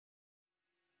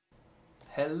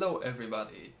Hello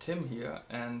everybody, Tim here,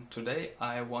 and today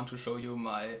I want to show you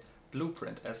my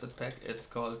Blueprint asset pack. It's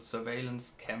called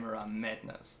Surveillance Camera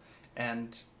Madness,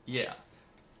 and yeah,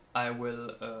 I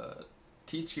will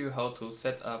teach you how to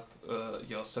set up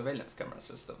your surveillance camera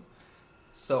system.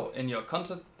 So in your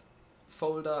content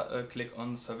folder, click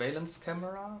on Surveillance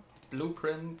Camera,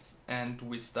 Blueprints, and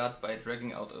we start by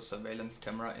dragging out a surveillance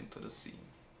camera into the scene.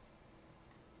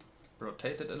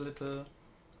 Rotate it a little.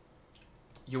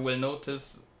 You will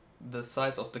notice the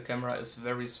size of the camera is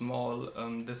very small.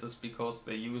 This is because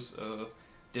they use a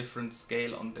different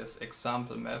scale on this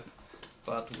example map,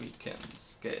 but we can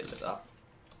scale it up.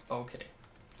 Okay.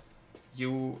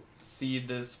 You see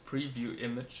this preview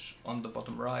image on the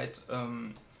bottom right.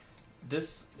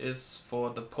 This is for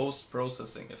the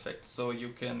post-processing effect, so you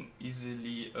can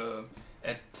easily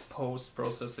add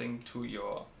post-processing to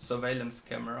your surveillance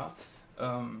camera.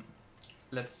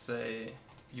 Let's say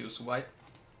use white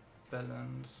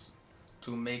balance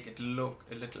to make it look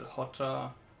a little hotter,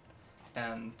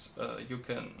 and you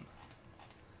can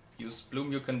use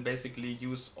bloom. You can basically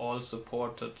use all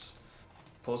supported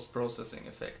post-processing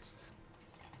effects.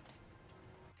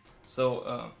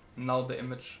 So now the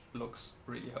image looks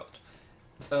really hot.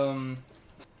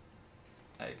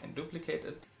 I can duplicate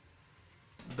it.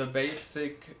 The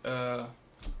basic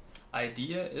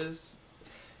idea is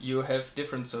you have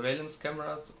different surveillance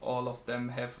cameras, all of them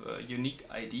have a unique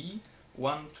ID,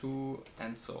 1, 2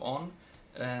 and so on.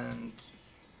 And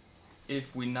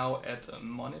if we now add a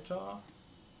monitor,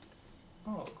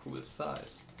 oh cool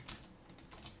size.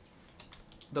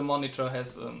 The monitor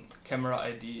has a camera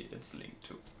ID it's linked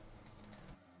to.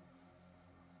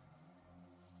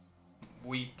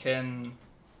 We can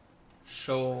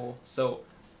show,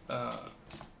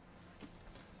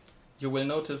 you will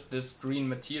notice this green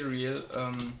material,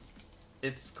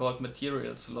 it's called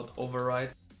material slot override.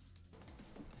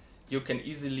 You can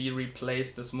easily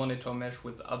replace this monitor mesh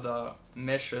with other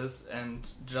meshes and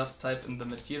just type in the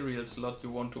material slot you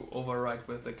want to override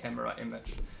with the camera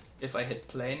image. If I hit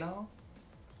play now,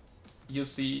 you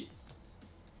see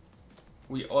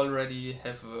we already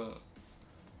have a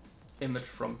image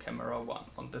from camera 1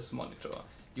 on this monitor.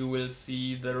 You will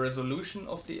see the resolution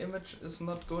of the image is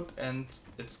not good, and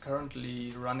it's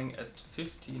currently running at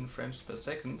 15 frames per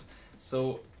second,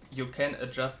 so you can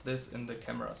adjust this in the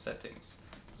camera settings.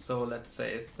 So let's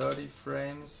say 30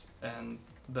 frames and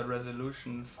the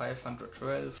resolution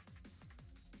 512.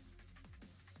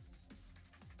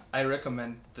 I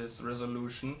recommend this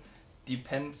resolution,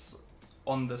 depends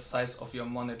on the size of your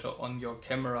monitor, on your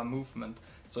camera movement.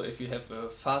 So if you have a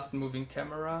fast moving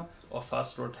camera or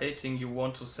fast rotating, you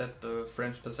want to set the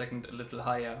frames per second a little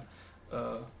higher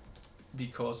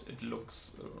because it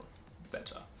looks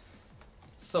better.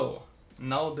 So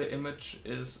now the image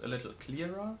is a little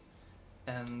clearer,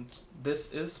 and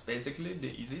this is basically the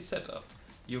easy setup.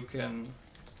 You can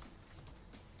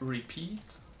repeat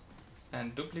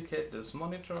and duplicate this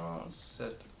monitor,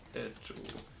 set it to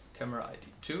camera ID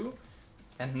 2.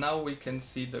 And now we can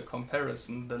see the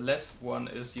comparison. The left one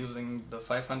is using the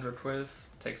 512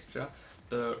 texture,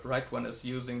 the right one is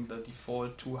using the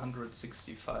default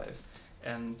 265.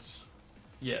 And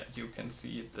yeah, you can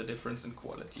see the difference in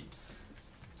quality.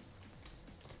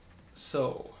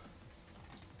 So,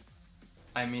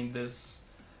 I mean, this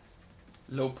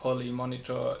low poly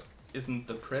monitor isn't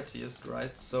the prettiest,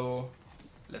 right? So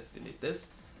let's delete this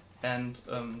and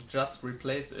just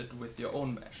replace it with your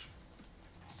own mesh.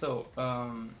 So,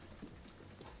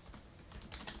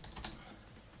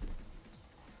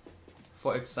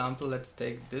 for example, let's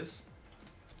take this.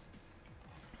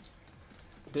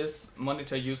 This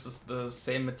monitor uses the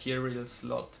same material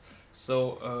slot.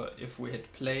 So, if we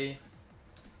hit play,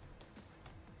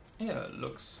 yeah, it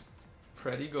looks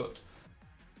pretty good.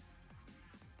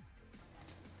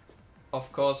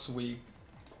 Of course, we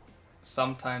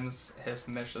sometimes have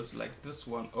meshes like this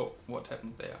one. Oh, what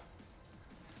happened there?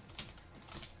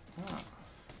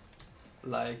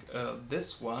 Like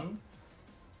this one,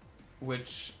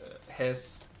 which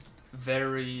has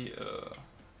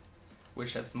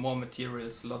which has more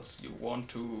material slots you want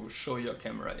to show your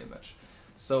camera image.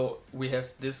 So we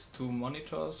have these two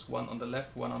monitors, one on the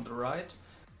left, one on the right.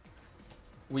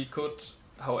 We could,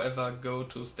 however, go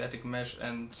to static mesh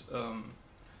and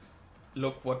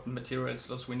look what material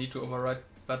slots we need to override,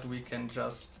 but we can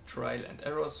just trial and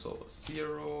error. So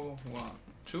 0, 1,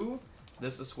 2.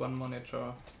 This is one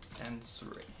monitor, and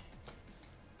 3.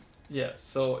 Yeah,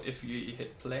 so if you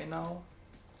hit play now,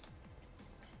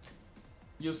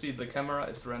 you see the camera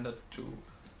is rendered to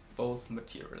both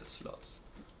material slots.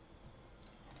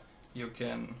 You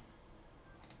can,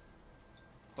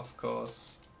 of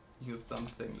course, use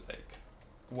something like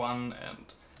one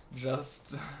and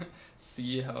just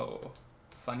see how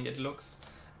funny it looks.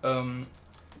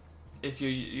 If you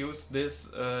use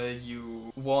this,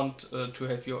 you want to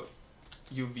have your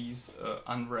UVs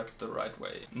unwrapped the right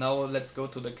way. Now let's go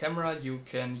to the camera. You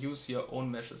can use your own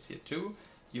meshes here too.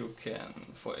 You can,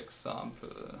 for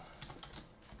example,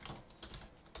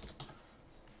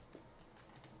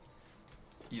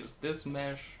 use this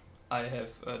mesh. I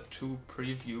have 2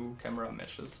 preview camera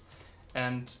meshes,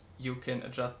 and you can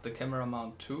adjust the camera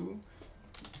mount too.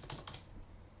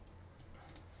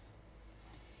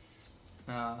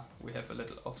 We have a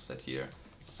little offset here.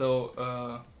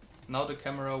 So now the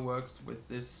camera works with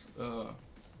this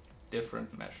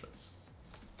different meshes.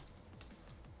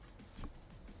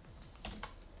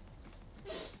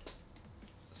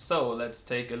 So let's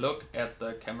take a look at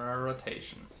the camera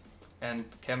rotation and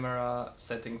camera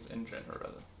settings in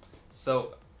general.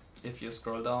 So if you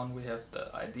scroll down, we have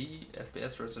the ID,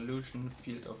 FPS resolution,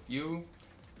 field of view.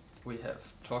 We have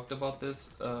talked about this,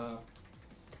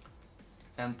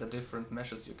 and the different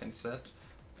meshes you can set.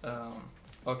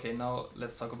 Okay, now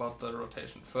let's talk about the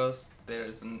rotation. First, there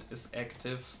is an is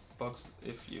active box.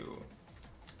 If you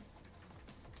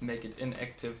make it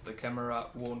inactive, the camera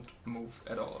won't move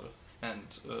at all and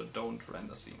don't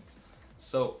render scenes.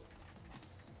 So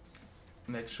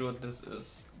make sure this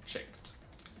is checked.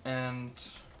 And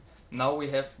now we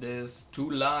have these 2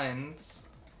 lines.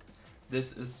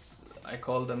 This is, I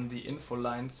call them the info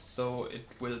lines, so it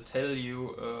will tell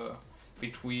you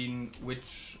between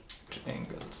which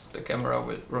angles the camera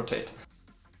will rotate.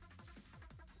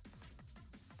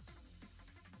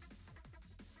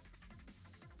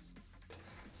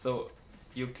 So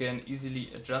you can easily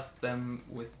adjust them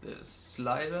with the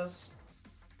sliders,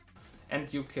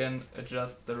 and you can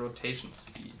adjust the rotation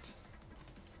speed.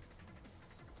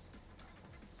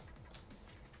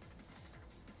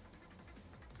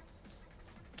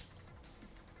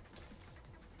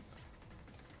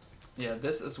 Yeah,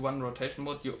 this is one rotation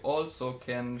mode. You also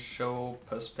can show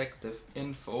perspective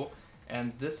info,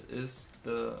 and this is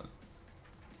the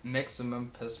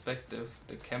maximum perspective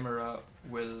the camera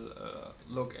will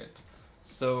look at.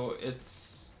 So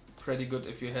it's pretty good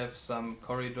if you have some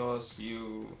corridors,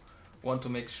 you want to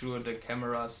make sure the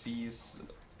camera sees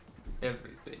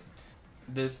everything.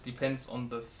 This depends on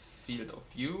the field of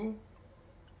view,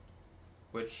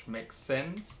 which makes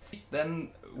sense. Then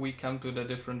we come to the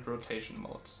different rotation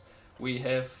modes. We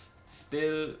have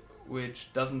still,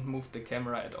 which doesn't move the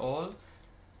camera at all.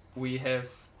 We have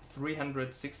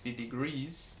 360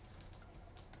 degrees.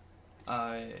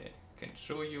 I can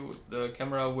show you. The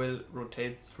camera will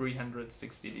rotate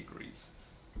 360 degrees.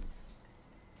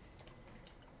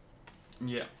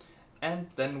 Yeah. And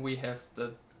then we have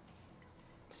the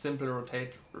simple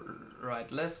rotate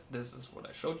right left. This is what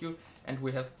I showed you. And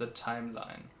we have the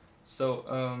timeline.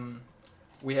 So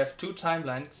we have 2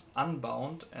 timelines,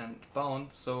 unbound and bound.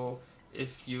 So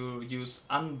if you use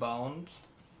unbound,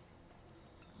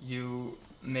 you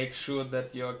make sure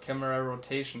that your camera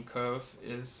rotation curve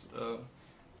is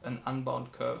an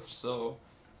unbound curve. So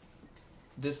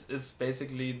this is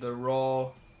basically the raw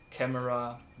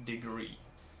camera degree.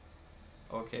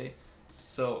 Okay,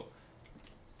 so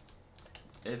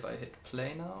if I hit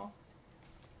play now,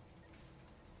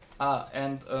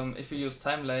 and if you use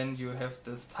timeline, you have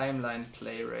this timeline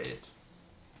play rate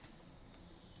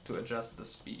to adjust the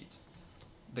speed.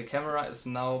 The camera is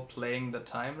now playing the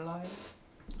timeline,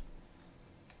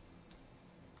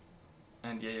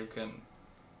 and yeah, you can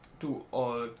do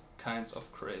all kinds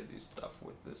of crazy stuff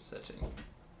with this setting.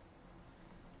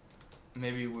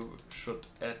 Maybe we should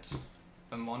add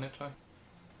a monitor.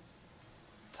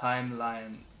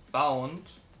 Timeline bound,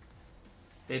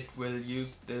 it will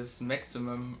use this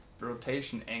maximum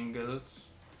rotation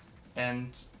angles, and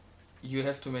you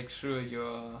have to make sure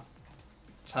your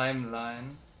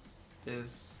timeline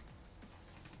is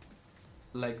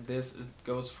like this. It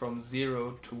goes from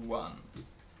 0 to 1.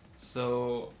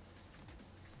 So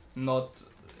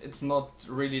it's not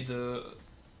really the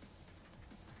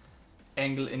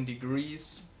angle in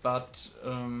degrees, but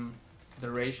the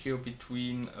ratio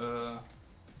between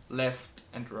left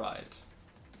and right.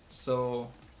 So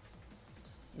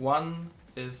 1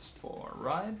 is for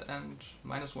right and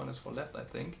 -1 is for left, I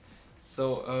think.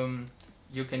 So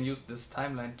you can use this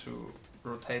timeline to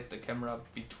rotate the camera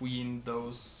between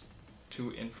those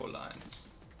 2 info lines.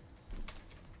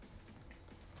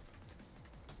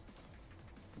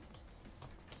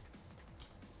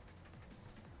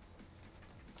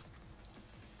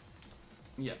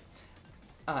 Yeah.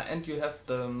 And you have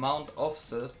the mount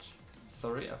offset.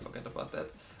 Sorry, I forgot about that.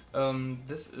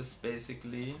 This is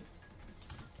basically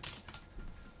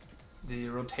the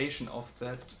rotation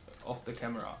of the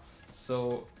camera.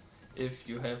 So if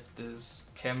you have this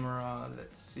camera,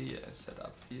 let's see, I set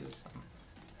up here some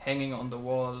hanging on the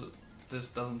wall, this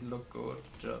doesn't look good,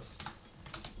 just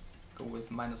go with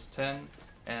 -10,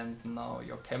 and now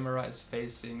your camera is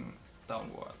facing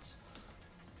downwards.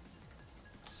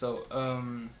 So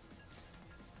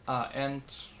and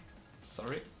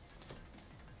sorry,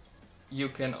 you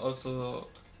can also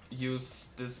use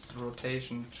this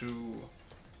rotation to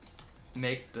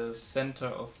make the center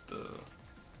of the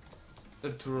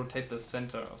to rotate the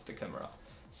center of the camera.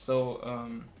 So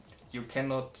you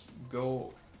cannot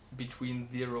go between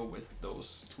 0 with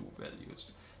those two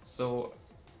values. So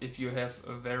if you have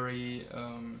a very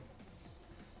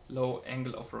low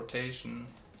angle of rotation,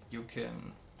 you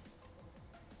can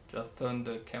just turn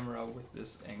the camera with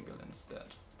this angle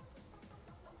instead.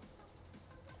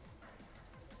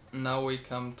 Now we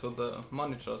come to the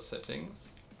monitor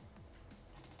settings.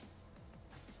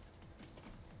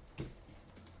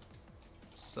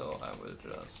 So I will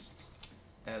just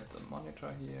add the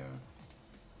monitor here,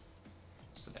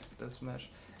 select this mesh,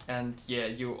 and yeah,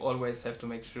 you always have to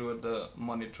make sure the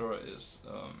monitor is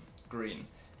green.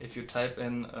 If you type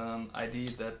in an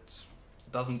ID that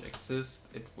doesn't exist,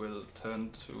 it will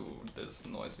turn to this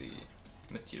noisy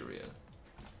material.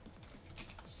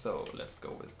 So let's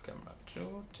go with camera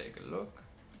 2, take a look.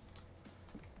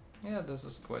 Yeah, this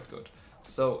is quite good.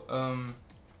 So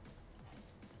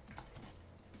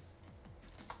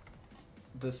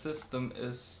the system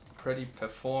is pretty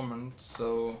performant,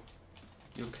 so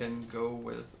you can go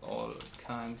with all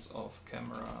kinds of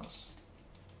cameras.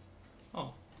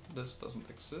 Oh, this doesn't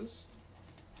exist.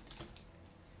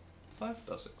 5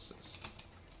 does exist.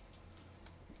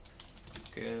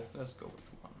 Okay, let's go with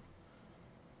 1.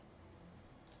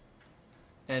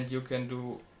 And you can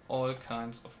do all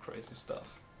kinds of crazy stuff.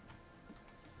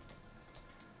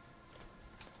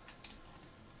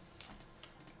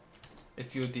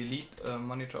 If you delete a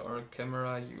monitor or a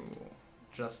camera, you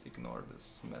just ignore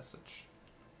this message.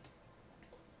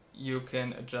 You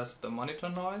can adjust the monitor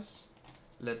noise.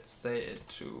 Let's say it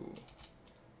to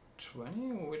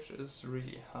 20, which is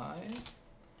really high.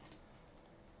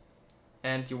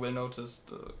 And you will notice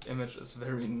the image is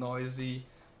very noisy.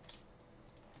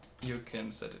 You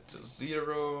can set it to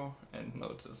 0 and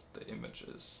notice the image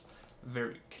is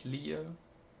very clear.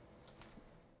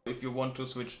 If you want to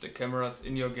switch the cameras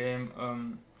in your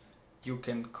game, you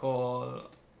can call,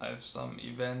 I have some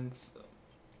events.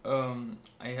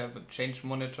 I have a change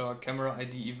monitor camera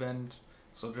ID event,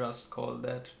 so just call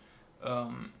that.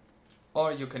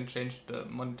 Or you can change the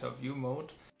monitor view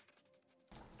mode.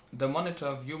 The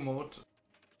monitor view mode,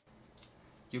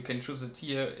 you can choose it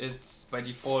here. It's by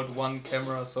default 1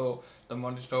 camera, so the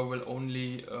monitor will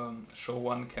only show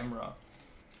 1 camera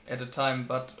at a time,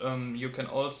 but you can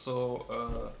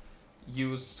also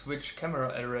use switch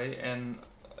camera array, and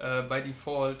by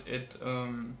default it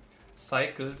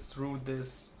cycles through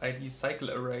this ID cycle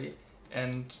array,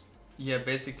 and yeah,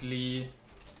 basically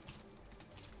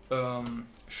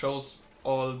shows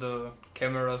all the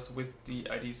cameras with the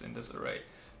IDs in this array.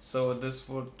 So this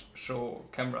would show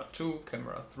camera 2,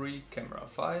 camera 3, camera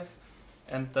 5,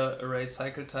 and the array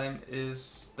cycle time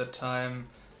is the time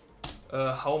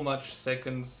how much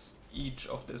seconds each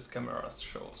of these cameras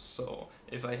shows. So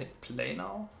if I hit play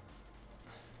now,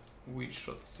 we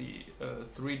should see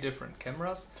 3 different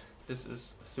cameras. This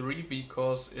is 3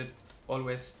 because it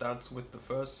always starts with the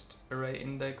first array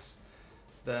index,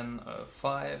 then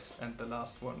 5, and the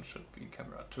last one should be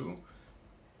camera 2.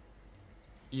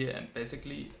 Yeah, and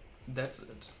basically that's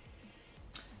it.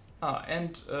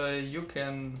 And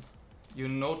you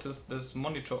notice this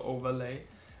monitor overlay.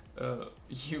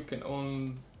 You can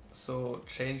also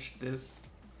change this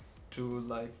to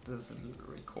like this little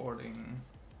recording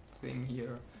thing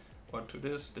here, or to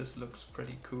this. This looks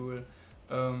pretty cool.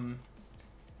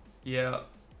 Yeah,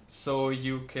 so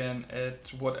you can add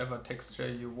whatever texture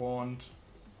you want,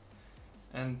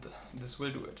 and this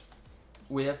will do it.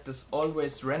 We have this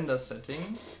always render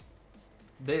setting.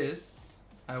 This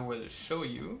I will show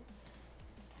you.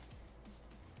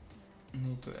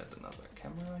 Need to add another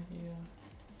camera here.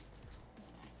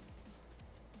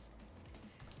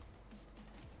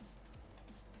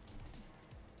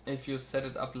 If you set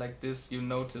it up like this, you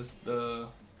notice the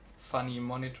funny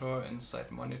monitor inside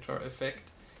monitor effect,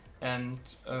 and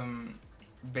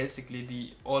basically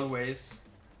the always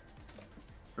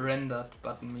rendered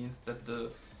button means that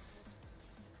the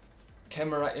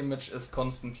camera image is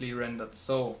constantly rendered.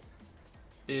 So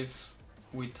if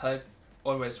we type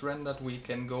always rendered, we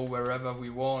can go wherever we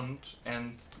want,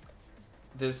 and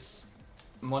this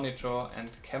monitor and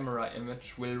camera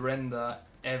image will render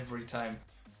every time.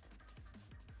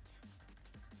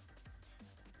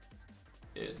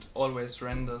 it always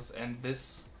renders, and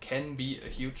this can be a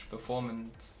huge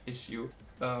performance issue.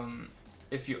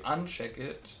 If you uncheck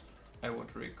it, I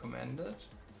would recommend it,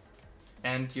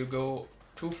 and you go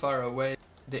too far away,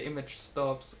 the image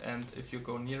stops, and if you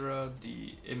go nearer,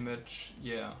 the image,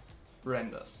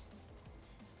 renders.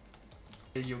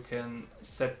 You can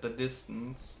set the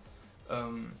distance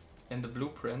in the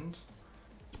blueprint.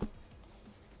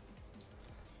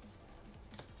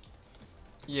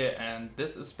 Yeah, and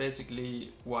this is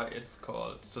basically why it's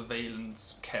called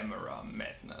surveillance camera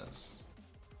madness.